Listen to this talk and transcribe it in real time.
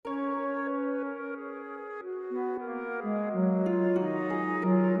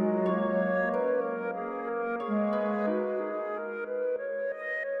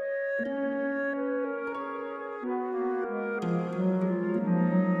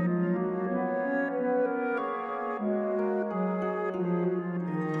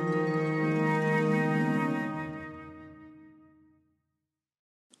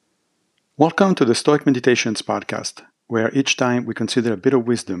Welcome to the Stoic Meditations podcast, where each time we consider a bit of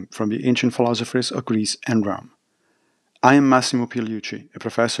wisdom from the ancient philosophers of Greece and Rome. I am Massimo Pigliucci, a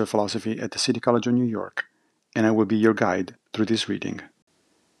professor of philosophy at the City College of New York, and I will be your guide through this reading.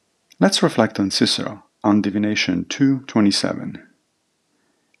 Let's reflect on Cicero, on Divination 2:27.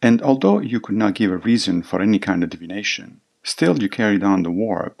 And although you could not give a reason for any kind of divination, still you carried on the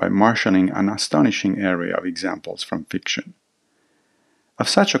war by marshalling an astonishing array of examples from fiction. Of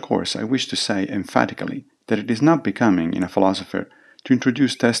such a course, I wish to say emphatically that it is not becoming in a philosopher to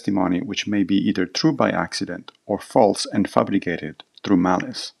introduce testimony which may be either true by accident or false and fabricated through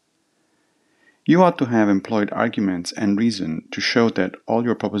malice. You ought to have employed arguments and reason to show that all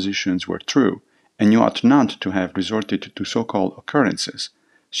your propositions were true, and you ought not to have resorted to so-called occurrences,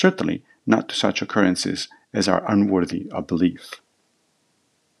 certainly not to such occurrences as are unworthy of belief.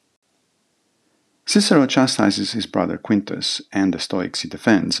 Cicero chastises his brother Quintus and the Stoics he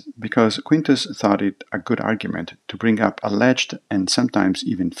defends because Quintus thought it a good argument to bring up alleged and sometimes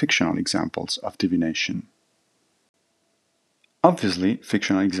even fictional examples of divination. Obviously,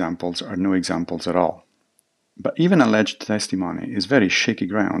 fictional examples are no examples at all, but even alleged testimony is very shaky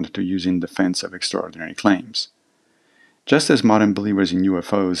ground to use in defense of extraordinary claims. Just as modern believers in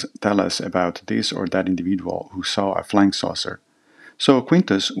UFOs tell us about this or that individual who saw a flying saucer, so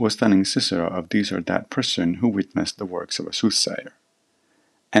Quintus was telling Cicero of this or that person who witnessed the works of a soothsayer.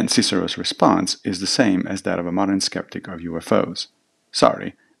 And Cicero's response is the same as that of a modern skeptic of UFOs.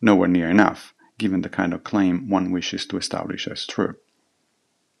 Sorry, nowhere near enough, given the kind of claim one wishes to establish as true.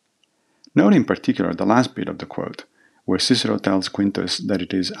 Note in particular the last bit of the quote, where Cicero tells Quintus that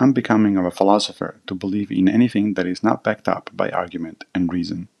it is unbecoming of a philosopher to believe in anything that is not backed up by argument and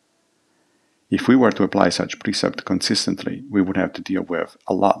reason. If we were to apply such precept consistently, we would have to deal with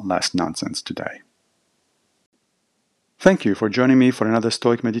a lot less nonsense today. Thank you for joining me for another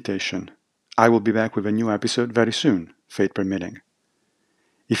Stoic meditation. I will be back with a new episode very soon, fate permitting.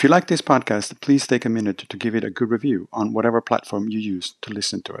 If you like this podcast, please take a minute to give it a good review on whatever platform you use to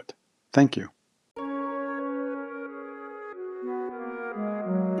listen to it. Thank you.